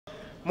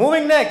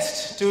Moving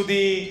next to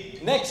the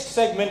next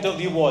segment of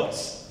the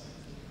awards.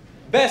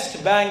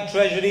 Best Bank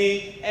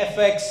Treasury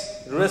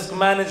FX Risk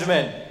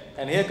Management.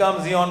 And here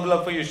comes the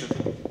envelope for you,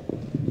 Shruti.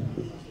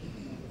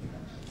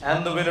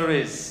 And the winner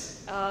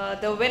is?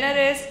 The winner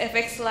is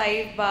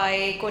FXLive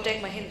by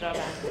Kotak Mahindra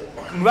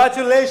Bank.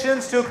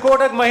 Congratulations to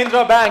Kotak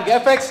Mahindra Bank.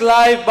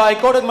 FXLive by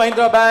Kotak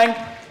Mahindra Bank.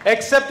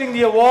 Accepting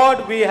the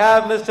award, we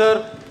have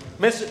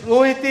Ms.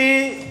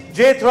 Rohiti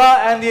Jethra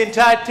and the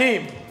entire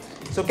team.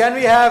 So can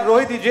we have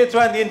Rohiti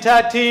Jethra and the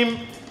entire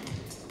team?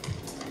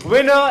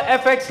 Winner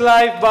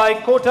FXLive by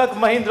Kotak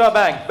Mahindra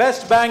Bank.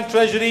 Best Bank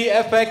Treasury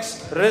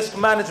FX Risk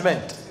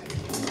Management.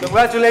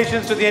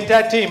 Congratulations to the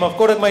entire team of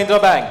Kotak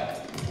Mahindra Bank.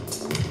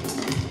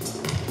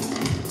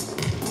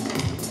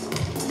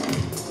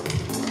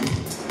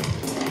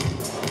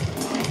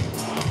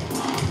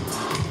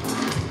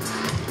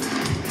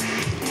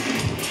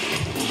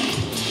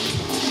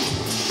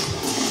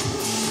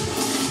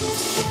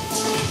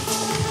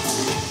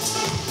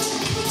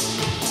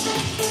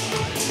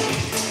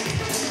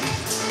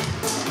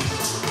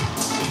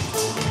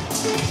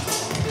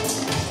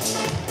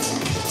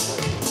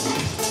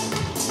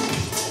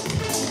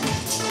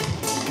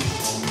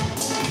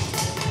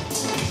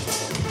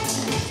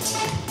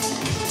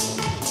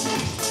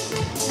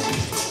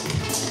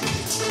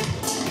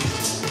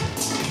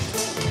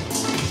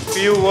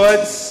 Few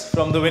words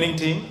from the winning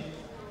team.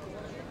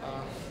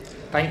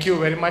 Thank you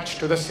very much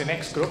to the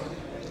Synnex group,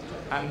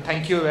 and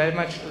thank you very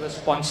much to the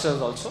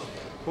sponsors also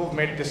who've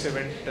made this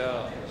event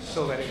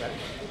so very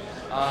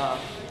well.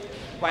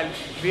 While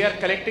we are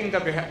collecting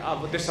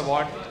this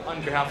award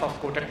on behalf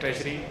of Kotak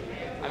Treasury,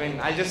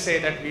 I'll just say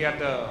that we are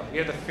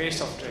the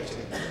face of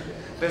Treasury.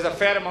 There's a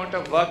fair amount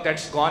of work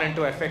that's gone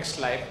into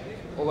FXLive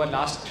over the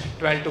last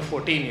 12 to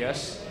 14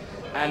 years,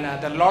 and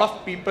there are a lot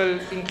of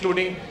people,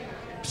 including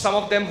some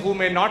of them who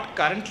may not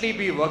currently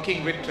be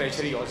working with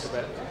Treasury also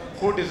well,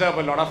 who deserve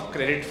a lot of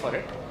credit for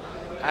it.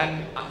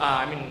 And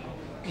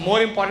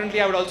more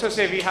importantly, I would also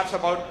say we have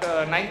about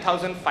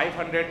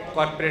 9,500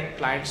 corporate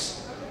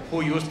clients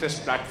who use this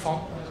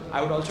platform.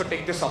 I would also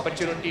take this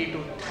opportunity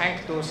to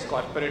thank those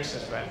corporates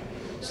as well.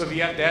 So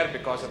we are there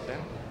because of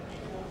them.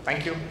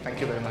 Thank you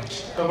very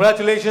much.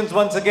 Congratulations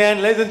once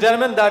again, ladies and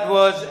gentlemen. That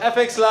was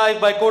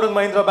FXLive by Kotak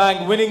Mahindra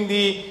Bank winning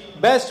the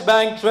Best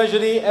Bank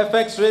Treasury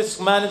FX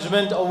Risk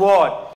Management Award.